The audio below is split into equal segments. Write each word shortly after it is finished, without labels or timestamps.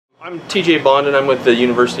I'm TJ Bond and I'm with the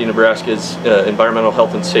University of Nebraska's Environmental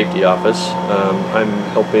Health and Safety Office. I'm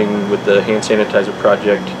helping with the hand sanitizer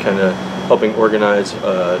project, kind of helping organize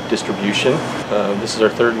distribution. This is our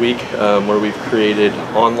third week where we've created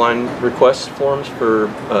online request forms for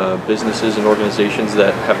businesses and organizations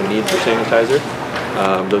that have a need for sanitizer.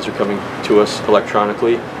 Those are coming to us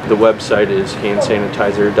electronically. The website is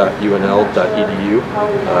handsanitizer.unl.edu.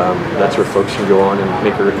 That's where folks can go on and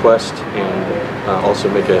make a request and also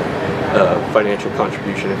make a financial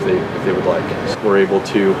contribution if they would like. We're able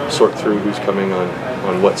to sort through who's coming on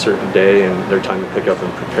what certain day and their time to pick up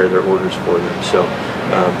and prepare their orders for them. So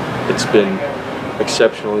it's been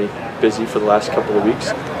exceptionally busy for the last couple of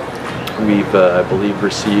weeks. We've, I believe,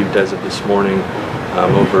 received as of this morning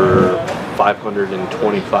over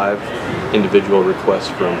 525 individual requests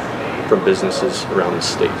from businesses around the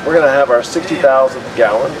state. We're going to have our 60,000th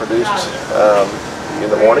gallon produced in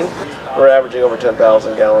the morning. We're averaging over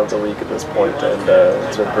 10,000 gallons a week at this point, and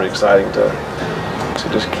it's been pretty exciting to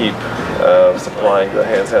just keep supplying the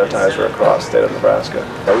hand sanitizer across the state of Nebraska.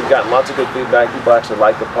 We've gotten lots of good feedback. People actually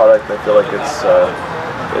like the product. They feel like it's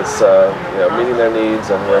meeting their needs,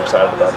 and we're excited about it.